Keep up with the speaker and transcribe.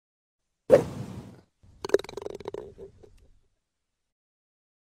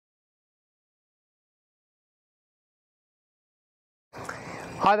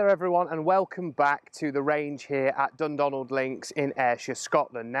Hi there everyone, and welcome back to the range here at Dundonald Links in Ayrshire,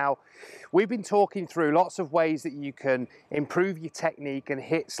 Scotland. Now, we've been talking through lots of ways that you can improve your technique and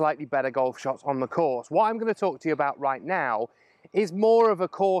hit slightly better golf shots on the course. What I'm going to talk to you about right now is more of a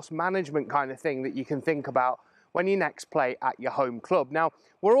course management kind of thing that you can think about when you next play at your home club. Now,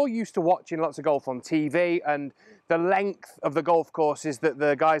 we're all used to watching lots of golf on TV, and the length of the golf courses that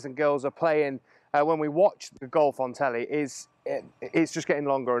the guys and girls are playing when we watch the golf on telly it's just getting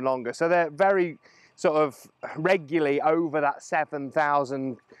longer and longer. So they're very sort of regularly over that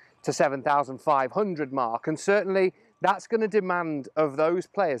 7,000 to 7,500 mark. And certainly that's going to demand of those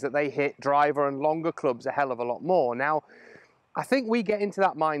players that they hit driver and longer clubs a hell of a lot more. Now, I think we get into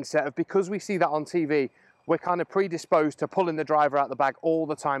that mindset of, because we see that on TV, we're kind of predisposed to pulling the driver out the bag all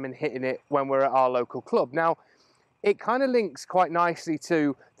the time and hitting it when we're at our local club. Now, it kind of links quite nicely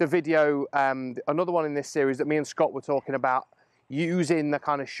to the video, another one in this series that me and Scott were talking about, using the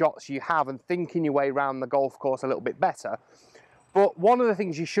kind of shots you have and thinking your way around the golf course a little bit better. But one of the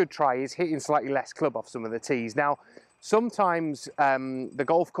things you should try is hitting slightly less club off some of the tees. Now, sometimes the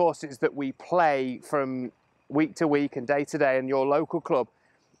golf courses that we play from week to week and day to day in your local club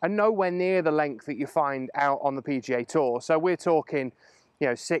are nowhere near the length that you find out on the PGA Tour. So we're talking, you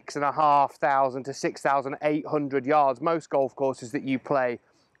know, 6,500 to 6,800 yards, most golf courses that you play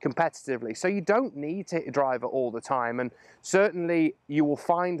competitively. So you don't need to hit a driver all the time, and certainly you will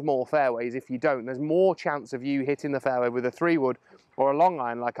find more fairways if you don't. There's more chance of you hitting the fairway with a 3-wood or a long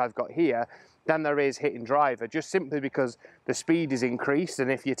iron like I've got here than there is hitting driver, just simply because the speed is increased,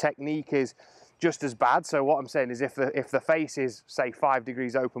 and if your technique is just as bad. So what I'm saying is, if the face is, say, 5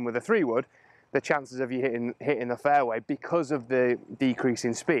 degrees open with a 3-wood, the chances of you hitting the fairway, because of the decrease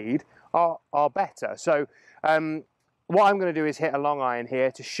in speed, are better. So what I'm going to do is hit a long iron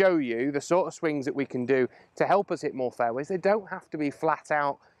here to show you the sort of swings that we can do to help us hit more fairways. They don't have to be flat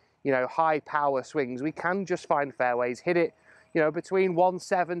out, you know, high power swings. We can just find fairways, hit it, you know, between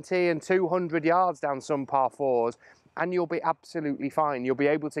 170 and 200 yards down some par fours, and you'll be absolutely fine. You'll be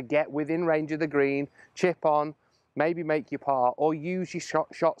able to get within range of the green, chip on, maybe make your par, or use your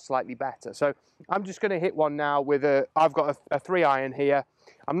shot slightly better. So I'm just going to hit one now with I've got a 3-iron here.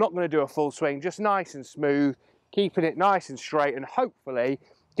 I'm not going to do a full swing, just nice and smooth, keeping it nice and straight, and hopefully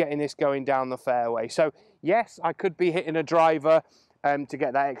getting this going down the fairway. So yes, I could be hitting a driver to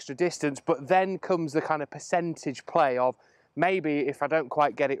get that extra distance, but then comes the kind of percentage play of, maybe if I don't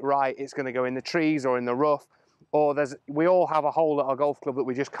quite get it right, it's going to go in the trees or in the rough, or we all have a hole at our golf club that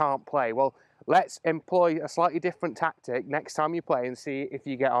we just can't play. Well, let's employ a slightly different tactic next time you play and see if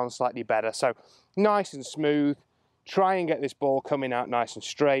you get on slightly better. So nice and smooth, try and get this ball coming out nice and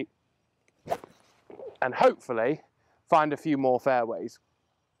straight, and hopefully find a few more fairways.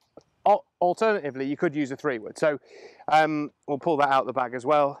 Alternatively, you could use a 3-wood. So we'll pull that out the bag as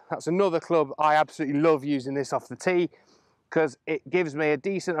well. That's another club. I absolutely love using this off the tee because it gives me a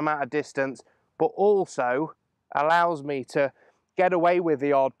decent amount of distance, but also allows me to get away with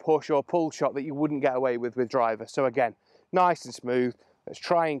the odd push or pull shot that you wouldn't get away with driver. So again, nice and smooth. Let's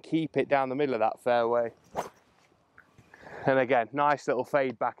try and keep it down the middle of that fairway. And again, nice little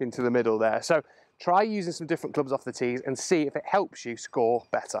fade back into the middle there. So try using some different clubs off the tees and see if it helps you score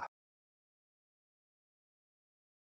better.